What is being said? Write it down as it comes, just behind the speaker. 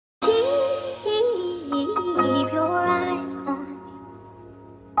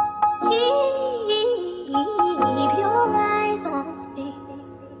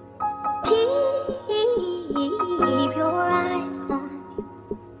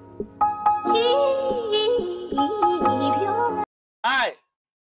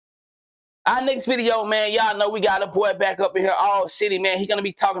Our next video, man, y'all know we got a boy back up in here, AllCity, man. He's gonna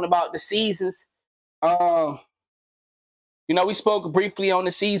be talking about the seasons. You know, we spoke briefly on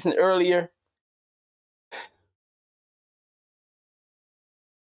the season earlier.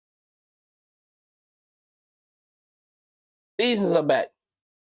 Seasons are back.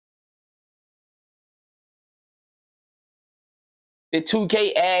 Did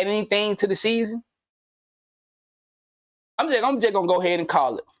 2K add anything to the season? I'm just gonna go ahead and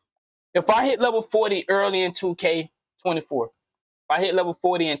call it. If I hit level 40 early in 2K24, if I hit level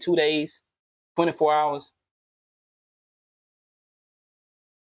 40 in 2 days, 24 hours,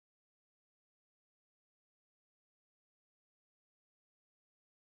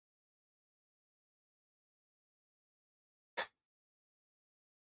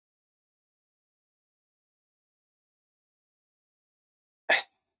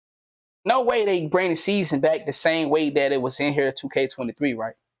 no way they bring the season back the same way that it was in here at 2K23,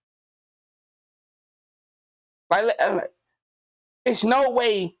 right? Like, there's no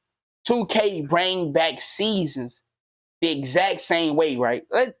way 2K bring back seasons the exact same way, right?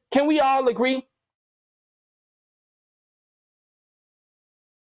 Can we all agree?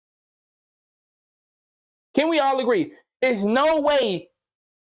 Can we all agree? There's no way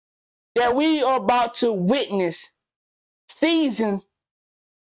that we are about to witness seasons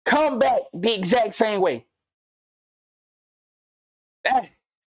come back the exact same way.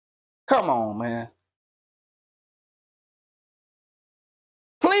 Come on, man.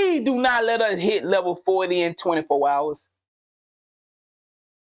 Please do not let us hit level 40 in 24 hours.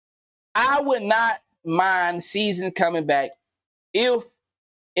 I would not mind season coming back if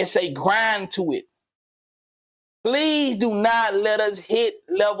it's a grind to it. Please do not let us hit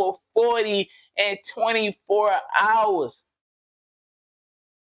level 40 in 24 hours.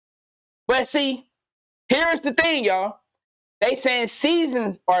 But see, here's the thing, y'all. They saying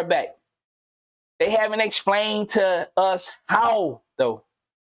seasons are back. They haven't explained to us how, though.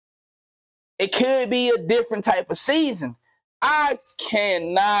 It could be a different type of season. I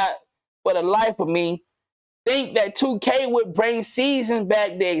cannot, for the life of me, think that 2K would bring seasons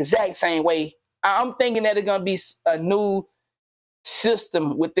back the exact same way. I'm thinking that it's going to be a new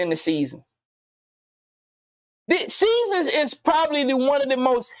system within the season. The seasons is probably one of the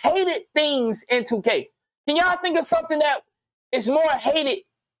most hated things in 2K. Can y'all think of something that is more hated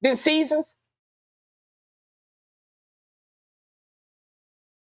than seasons?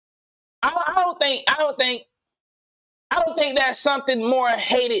 I don't think there's something more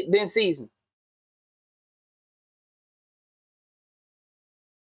hated than seasons.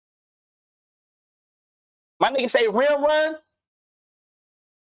 My nigga say rim run.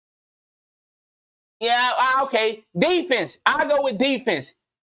 Yeah, okay. Defense. I go with defense.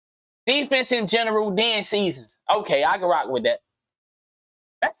 Defense in general, then seasons. Okay, I can rock with that.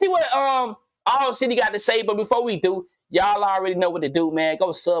 Let's see what AllCity got to say. But before we do, y'all already know what to do, man.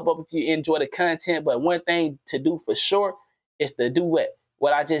 Go sub up if you enjoy the content. But one thing to do for sure is to do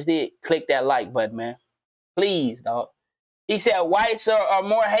what I just did. Click that like button, man. Please, dog. He said whites are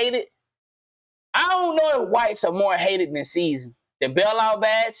more hated. I don't know if whites are more hated than seasons. The bailout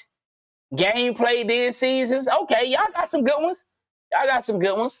badge, gameplay, then seasons. Okay, y'all got some good ones. Y'all got some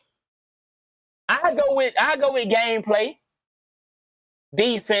good ones. I go with gameplay,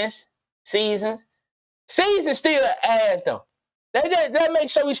 defense, seasons. Seasons still ass though. That make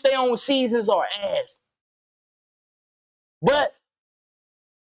sure we stay on with seasons or ass. But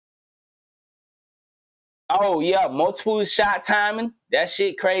oh yeah, multiple shot timing. That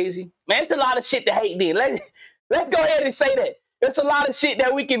shit crazy. Man, it's a lot of shit to hate then. Let's go ahead and say that. It's a lot of shit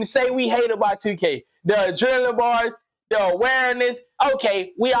that we can say we hate about 2K. The adrenaline bars, the awareness.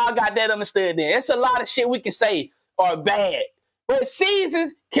 Okay, we all got that understood then. It's a lot of shit we can say are bad. But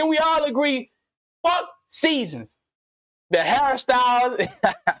seasons, can we all agree? Fuck seasons. The hairstyles.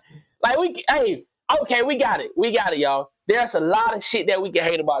 Hey, okay, we got it. We got it, y'all. There's a lot of shit that we can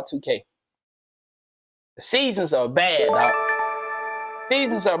hate about 2K. The seasons are bad, dog.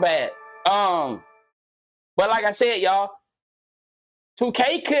 Seasons are bad. But like I said, y'all,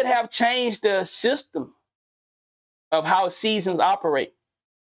 2K could have changed the system of how seasons operate.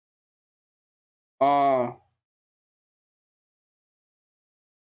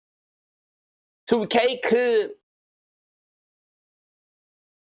 2K could.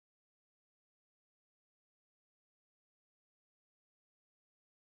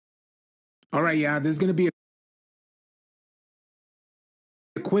 All right, y'all, there's going to be a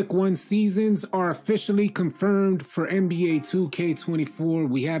quick one. Seasons are officially confirmed for NBA 2K24.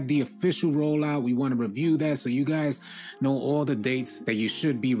 We have the official rollout. We want to review that so you guys know all the dates that you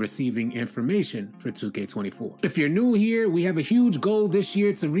should be receiving information for 2K24. If you're new here, we have a huge goal this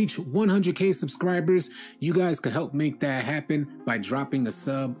year to reach 100K subscribers. You guys could help make that happen by dropping a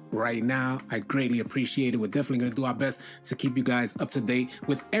sub right now. I'd greatly appreciate it. We're definitely going to do our best to keep you guys up to date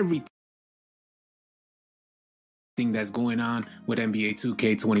with everything that's going on with NBA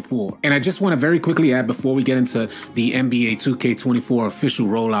 2K24. And I just want to very quickly add before we get into the NBA 2K24 official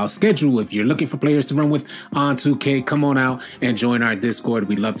rollout schedule, if you're looking for players to run with on 2K, come on out and join our Discord.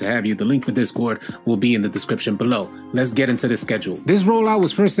 We'd love to have you. The link for Discord will be in the description below. Let's get into the schedule. This rollout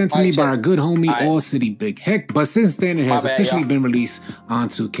was first sent to me by our good homie AllCity Big Heck, but since then it has officially been released on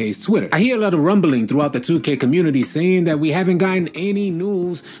 2K's Twitter. I hear a lot of rumbling throughout the 2K community saying that we haven't gotten any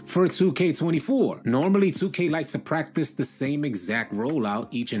news for 2K24. Normally 2K likes to practice the same exact rollout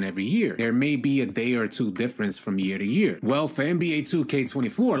each and every year. There may be a day or two difference from year to year. Well, for NBA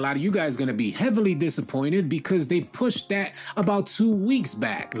 2K24, a lot of you guys are going to be heavily disappointed because they pushed that about 2 weeks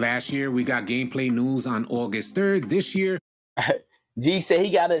back. Last year, we got gameplay news on August 3rd. This year, G said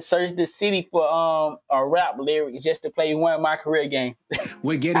he got to search the city for a rap lyric just to play one of my career game.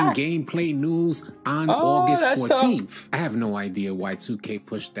 We're getting gameplay news on August 14th. I have no idea why 2K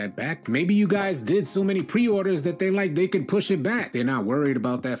pushed that back. Maybe you guys did so many pre-orders that they could push it back. They're not worried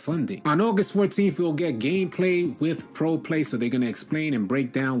about that funding. On August 14th, we'll get gameplay with Pro Play. So they're going to explain and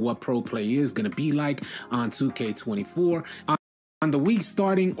break down what Pro Play is going to be like on 2K24. On the week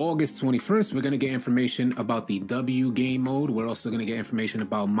starting August 21st, we're going to get information about the W game mode. We're also going to get information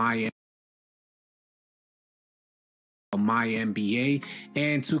about my NBA,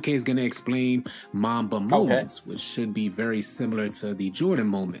 and 2K is going to explain Mamba moments, which should be very similar to the Jordan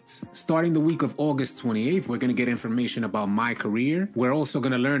moments. Starting the week of August 28th, we're going to get information about my career. We're also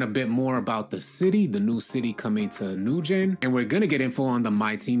going to learn a bit more about the city, the new city coming to New Gen, and we're going to get info on the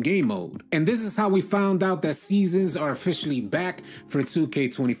My Team game mode. And this is how we found out that seasons are officially back for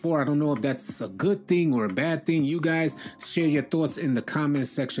 2K24. I don't know if that's a good thing or a bad thing. You guys share your thoughts in the comment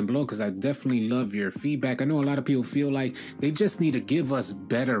section below because I definitely love your feedback. I know a lot of people feel like they just need to give us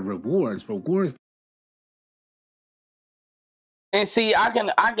better rewards. And see, I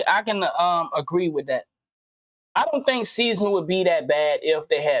can agree with that. I don't think season would be that bad if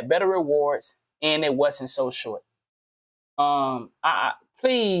they had better rewards and it wasn't so short.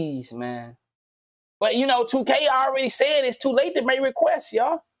 Please, man. But you know, 2K already said it's too late to make requests,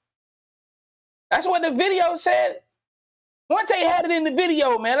 y'all. That's what the video said. Once they had it in the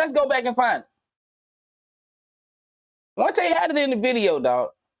video, man, let's go back and find it. Once they had it in the video, dog,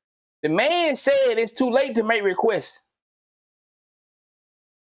 the man said it's too late to make requests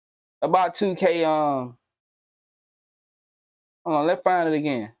about 2K. Hold on, let's find it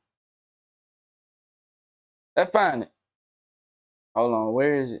again. Let's find it. Hold on,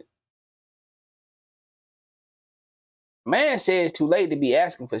 where is it? Man said it's too late to be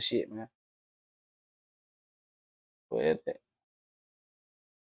asking for shit, man. Where is that?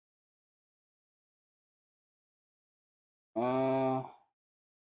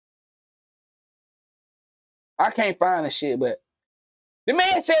 I can't find the shit, but the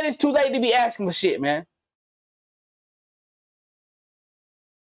man said it's too late to be asking for shit, man.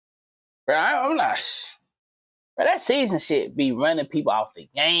 Bro, I'm not. Bro, that season shit be running people off the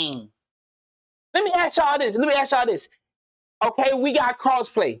game. Let me ask y'all this. Okay, we got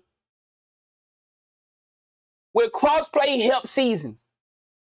crossplay. Will crossplay help seasons?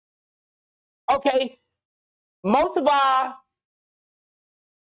 Okay, most of our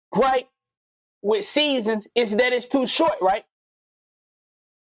gripe with seasons is that it's too short, right?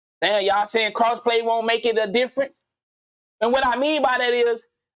 Damn, y'all saying crossplay won't make it a difference? And what I mean by that is,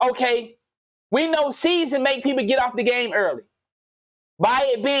 okay, we know season make people get off the game early. By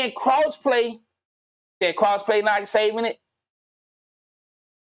it being crossplay, said crossplay not saving it.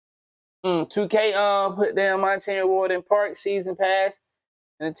 2K put down my team reward in park season pass,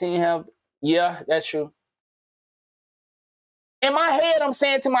 and the team have, yeah, that's true. In my head, I'm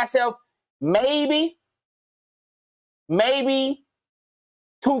saying to myself, maybe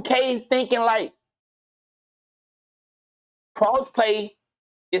 2K thinking like crossplay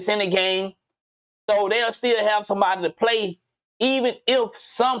is in the game, so they'll still have somebody to play, even if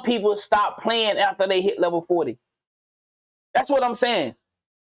some people stop playing after they hit level 40. That's what I'm saying.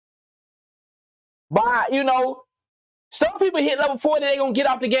 But, you know, some people hit level 40, they're going to get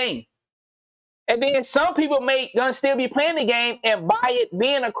off the game. And then some people gonna still be playing the game, and by it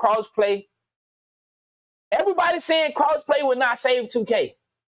being a crossplay, everybody's saying crossplay will not save 2K.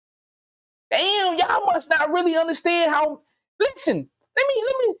 Damn, y'all must not really understand how. Listen,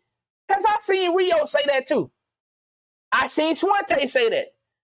 Let me, because I seen Rio say that too. I seen Swante say that.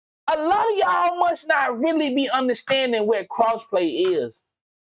 A lot of y'all must not really be understanding where crossplay is.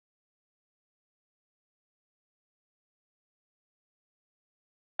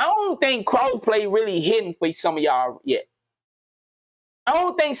 I don't think crossplay really hitting for some of y'all yet. I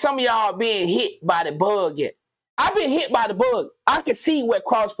don't think some of y'all being hit by the bug yet. I've been hit by the bug. I can see where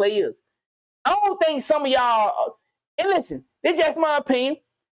crossplay is. I don't think some of y'all, and listen, this is just my opinion.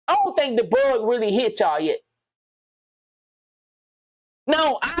 I don't think the bug really hit y'all yet.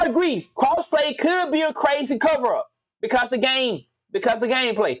 Now, I agree. Crossplay could be a crazy cover-up because of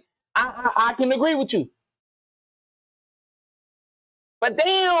gameplay. I can agree with you. But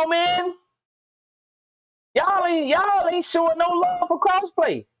damn, man, y'all ain't showing no love for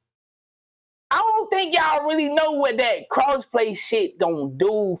crossplay. I don't think y'all really know what that crossplay shit gonna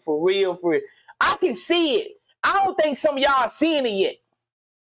do for real. I can see it. I don't think some of y'all seeing it yet.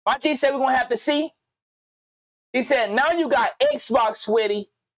 My G said we're gonna have to see. He said now you got Xbox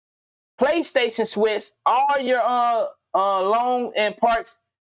Sweaty, PlayStation Sweats, all your long and parks.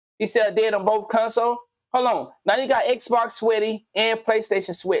 He said dead on both console. Hold on. Now you got Xbox Sweaty and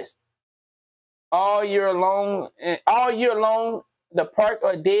PlayStation Sweats. All year long, the park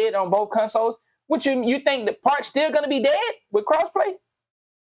are dead on both consoles. What you think the park's still gonna be dead with crossplay?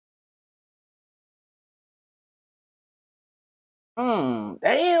 Damn,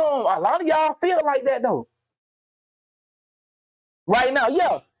 a lot of y'all feel like that though. Right now,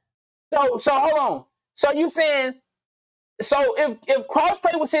 yeah. So hold on. So you saying, so if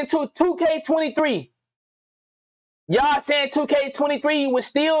crossplay was into 2K23, y'all saying 2K23 would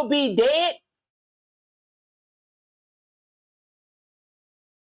still be dead?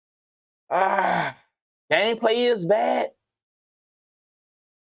 Gameplay is bad.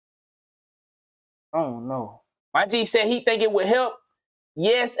 Oh no. My G said he think it would help.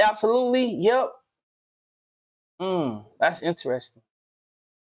 Yes, absolutely. Yep. That's interesting.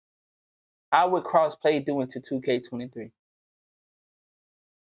 How would crossplay do into 2K23?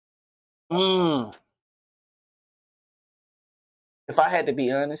 If I had to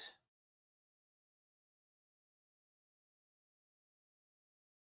be honest,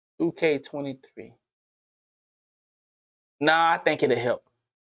 2K23. Nah, I think it'll help.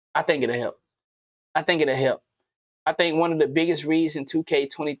 I think one of the biggest reasons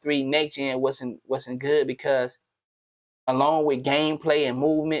 2K23 next gen wasn't good because along with gameplay and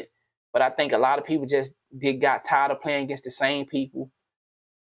movement, but I think a lot of people just got tired of playing against the same people.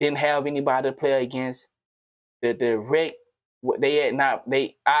 Didn't have anybody to play against. The wreck what they had not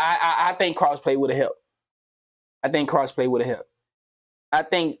they I think crossplay would have helped. I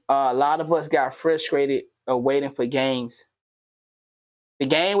think a lot of us got frustrated of waiting for games. The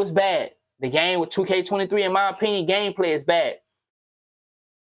game was bad. The game with 2K23, in my opinion, gameplay is bad.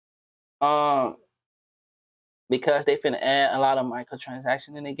 Because they finna add a lot of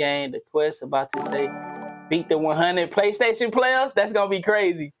microtransactions in the game. The quest about to say beat the 100 PlayStation players. That's gonna be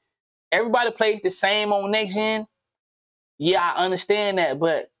crazy. Everybody plays the same on next gen. Yeah, I understand that,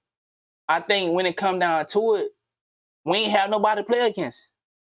 but I think when it come down to it, we ain't have nobody to play against.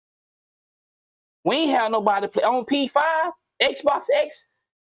 We ain't have nobody to play on P5, Xbox X.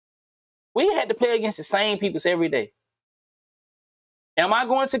 We had to play against the same people every day. Am I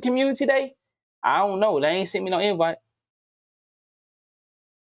going to community day? I don't know. They ain't sent me no invite.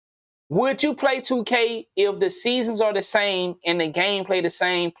 Would you play 2K if the seasons are the same and the gameplay the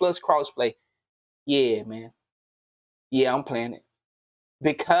same plus crossplay? Yeah, man. Yeah, I'm playing it.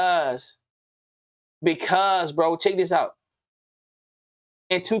 Because, bro, check this out.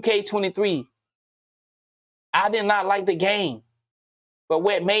 In 2K23, I did not like the game. But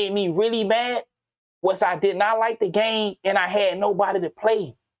what made me really mad was I did not like the game and I had nobody to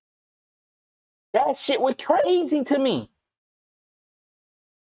play. That shit was crazy to me.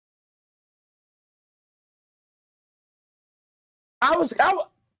 I would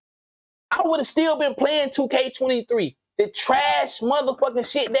have still been playing 2K23. The trash motherfucking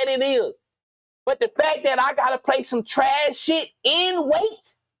shit that it is. But the fact that I gotta play some trash shit in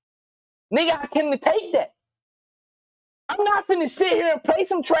wait, nigga, I can't take that. I'm not finna sit here and play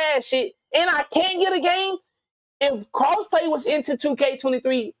some trash shit and I can't get a game. If crossplay was into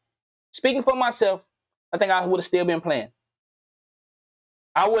 2K23, speaking for myself, I think I would have still been playing.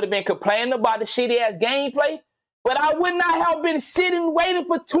 I would have been complaining about the shitty ass gameplay, but I would not have been sitting waiting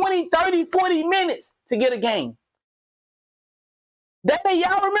for 20, 30, 40 minutes to get a game. That day,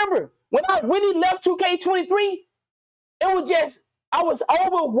 y'all remember, when I really left 2K23, it was just, I was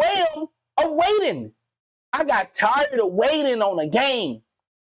overwhelmed of waiting. I got tired of waiting on a game.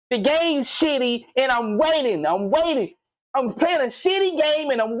 The game's shitty, and I'm waiting. I'm playing a shitty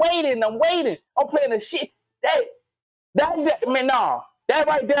game and I'm waiting. I'm playing a shit. That man, no. That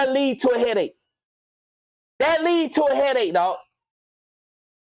right there lead to a headache. That lead to a headache, dog.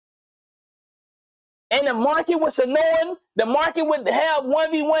 And the market was annoying. The market would have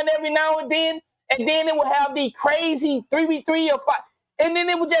 1v1 every now and then it would have the crazy 3v3 or 5. And then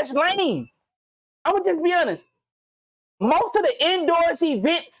it was just lame. I'm gonna just be honest. Most of the indoors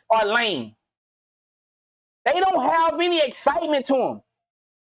events are lame. They don't have any excitement to them.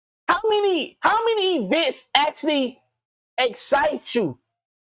 How many events actually excite you?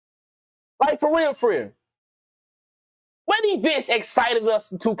 Like for real, for real. What events excited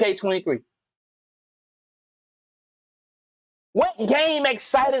us in 2K23? What game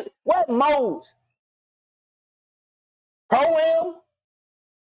excited? What modes? Pro-Am?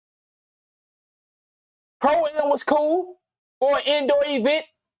 Pro-Am was cool for an indoor event.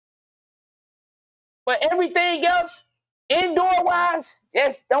 But everything else, indoor-wise,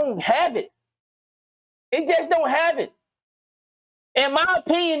 just don't have it. It just don't have it. In my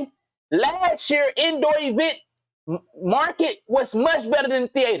opinion, last year indoor event market was much better than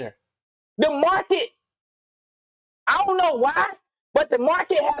theater. The market, I don't know why, but the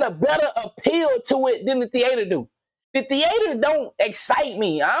market had a better appeal to it than the theater do. The theater don't excite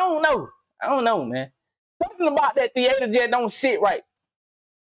me. I don't know, man. Something about that theater just don't sit right.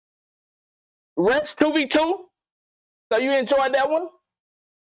 Rest 2v2. So you enjoyed that one?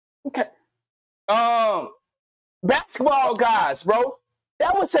 Okay. Basketball guys, bro.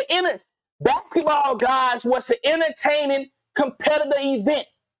 That was Basketball guys was an entertaining competitive event.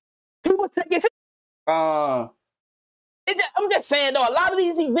 People take it. I'm just saying though, a lot of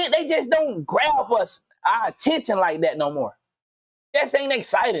these events, they just don't grab our attention like that no more. Just ain't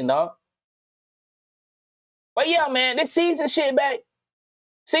exciting, dog. But yeah, man, this season shit back.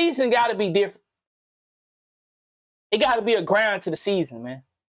 Season gotta be different. It gotta be a grind to the season, man.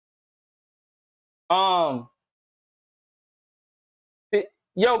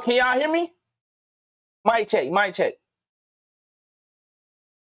 Yo, can y'all hear me? Mic check.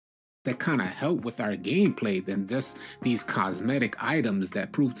 That kind of help with our gameplay than just these cosmetic items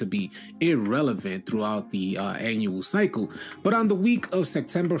that prove to be irrelevant throughout the annual cycle. But on the week of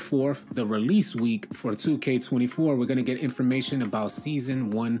September 4th, the release week for 2K24, we're going to get information about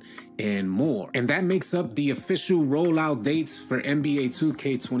Season 1 and more. And that makes up the official rollout dates for NBA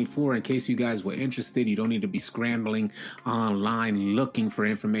 2K24. In case you guys were interested, you don't need to be scrambling online looking for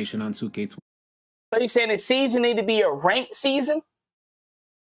information on 2K24. So you're saying the season need to be a ranked season?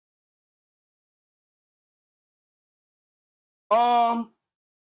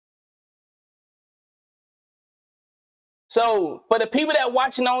 So for the people that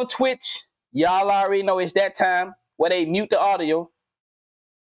watching on Twitch, y'all already know it's that time where they mute the audio.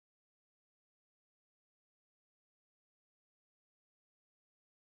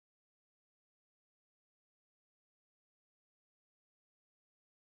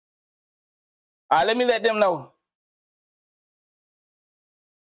 All right, let me let them know.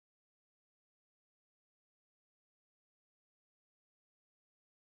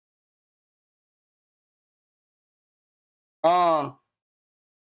 I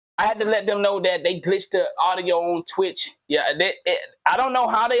had to let them know that they glitched the audio on Twitch. Yeah, I don't know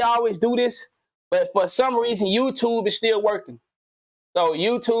how they always do this, but for some reason, YouTube is still working. So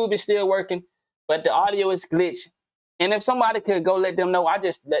YouTube is still working, but the audio is glitched. And if somebody could go let them know, I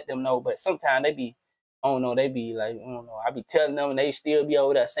just let them know. But sometimes they be, I don't know, they be like, I don't know. I be telling them and they still be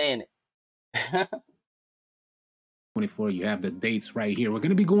over there saying it. 24, you have the dates right here. We're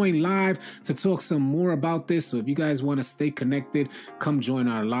going to be going live to talk some more about this. So if you guys want to stay connected, come join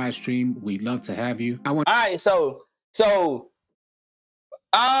our live stream. We'd love to have you. All right, so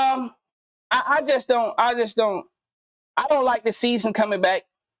I don't like the season coming back.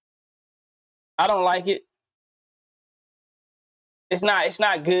 I don't like it. It's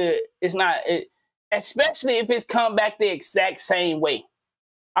not good. Especially if it's come back the exact same way.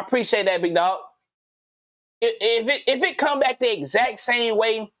 I appreciate that, big dog. If it come back the exact same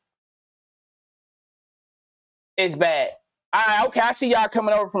way, it's bad. All right, okay, I see y'all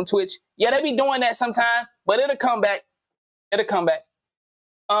coming over from Twitch. Yeah, they be doing that sometime, but it'll come back. It'll come back.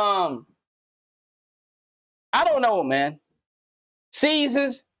 I don't know, man.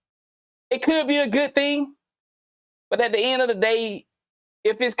 Seasons, it could be a good thing, but at the end of the day,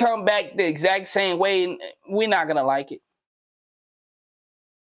 if it's come back the exact same way, we're not gonna like it.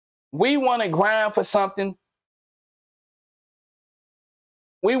 We want to grind for something.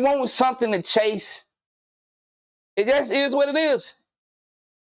 We want something to chase. It just is what it is.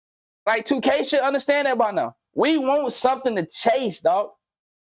 Like 2K should understand that by now. We want something to chase, dog.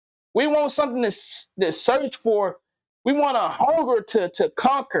 We want something to search for We want a hunger to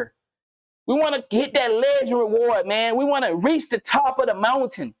conquer. We want to hit that legend reward, man. We want to reach the top of the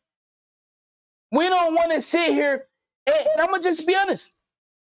mountain. We don't want to sit here, and I'm going to just be honest.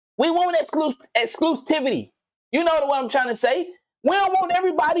 We want exclusivity. You know what I'm trying to say? We don't want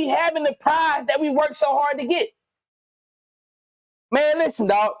everybody having the prize that we work so hard to get. Man, listen,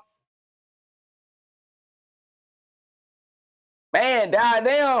 dog. Man,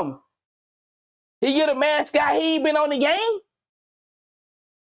 goddamn. He get a mascot, he ain't been on the game.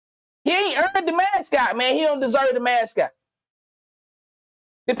 He ain't earned the mascot, man. He don't deserve the mascot.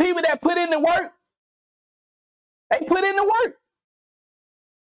 The people that put in the work, they put in the work.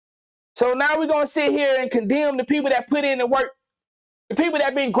 So now we're going to sit here and condemn the people that put in the work. The people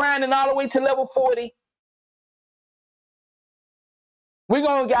that been grinding all the way to level 40. We're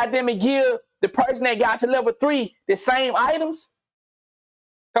going to goddamn give the person that got to level 3 the same items.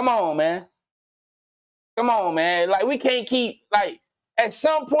 Come on, man. Come on, man. Like, we can't keep, like, at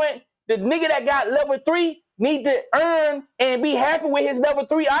some point, the nigga that got level 3 need to earn and be happy with his level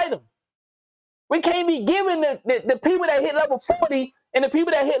 3 item. We can't be giving the people that hit level 40 and the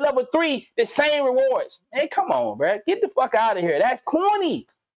people that hit level 3 the same rewards. Hey, come on, bro. Get the fuck out of here. That's corny.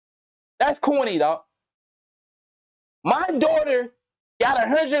 That's corny, dog. My daughter got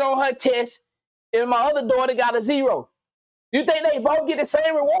 100 on her test, and my other daughter got a 0. You think they both get the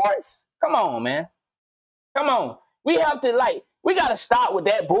same rewards? Come on, man. Come on. We have to, like, we got to stop with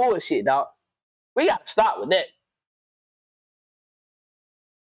that bullshit, dog. We got to stop with that.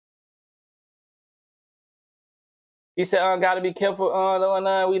 He said, got to be careful.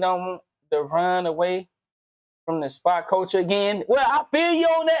 We don't want to run away from the spot culture again. Well, I feel you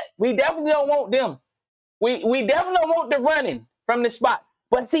on that. We definitely don't want them. We definitely don't want the running from the spot.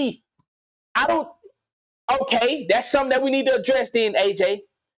 But see, I don't. Okay, that's something that we need to address then, AJ.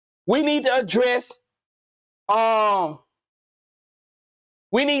 We need to address.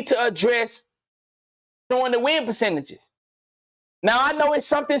 We need to address showing the win percentages. Now I know it's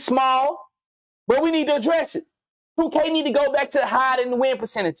something small, but we need to address it. 2K need to go back to hiding the win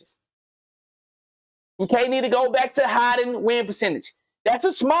percentages. 2K need to go back to hiding the win percentage. That's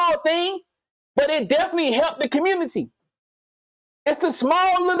a small thing, but it definitely helped the community. It's a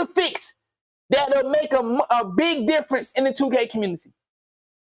small little fix that'll make a big difference in the 2K community.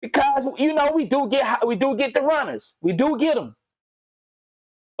 Because, you know, we do get the runners. We do get them.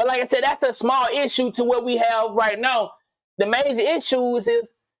 But like I said, that's a small issue to what we have right now. The major issues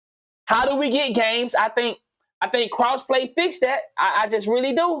is how do we get games? I think crossplay fixed that. I just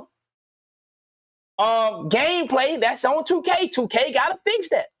really do. Gameplay, that's on 2K. 2K gotta fix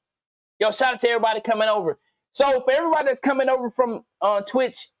that. Yo, shout out to everybody coming over. So for everybody that's coming over from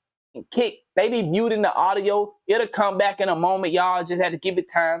Twitch and Kick, they be muting the audio. It'll come back in a moment, y'all. Just had to give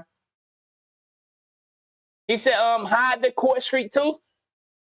it time. He said, hide the court streak too.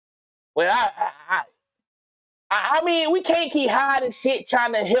 Well, I mean, we can't keep hiding shit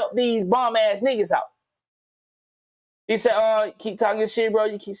trying to help these bum ass niggas out. He said, keep talking shit, bro.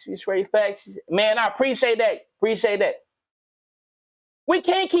 You keep speaking straight facts. Man, I appreciate that. Appreciate that. We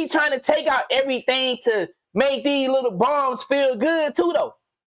can't keep trying to take out everything to make these little bums feel good too, though.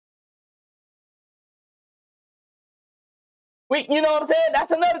 You know what I'm saying?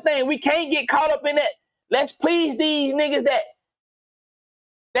 That's another thing. We can't get caught up in that. Let's please these niggas that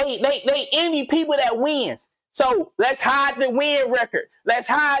they envy people that wins. So let's hide the win record. Let's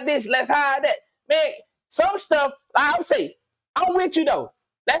hide this. Let's hide that. Man, some stuff, I would say, I'm with you though.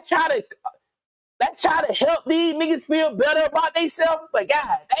 Let's try to help these niggas feel better about themselves. But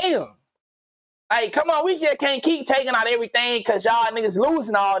god damn. Hey, come on, we just can't keep taking out everything because y'all niggas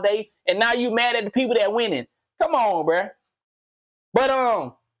losing all day and now you mad at the people that winning. Come on, bruh. But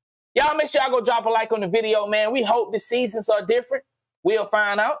y'all make sure y'all go drop a like on the video, man. We hope the seasons are different. We'll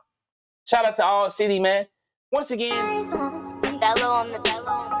find out. Shout out to AllCity, man. Once again, Bello on the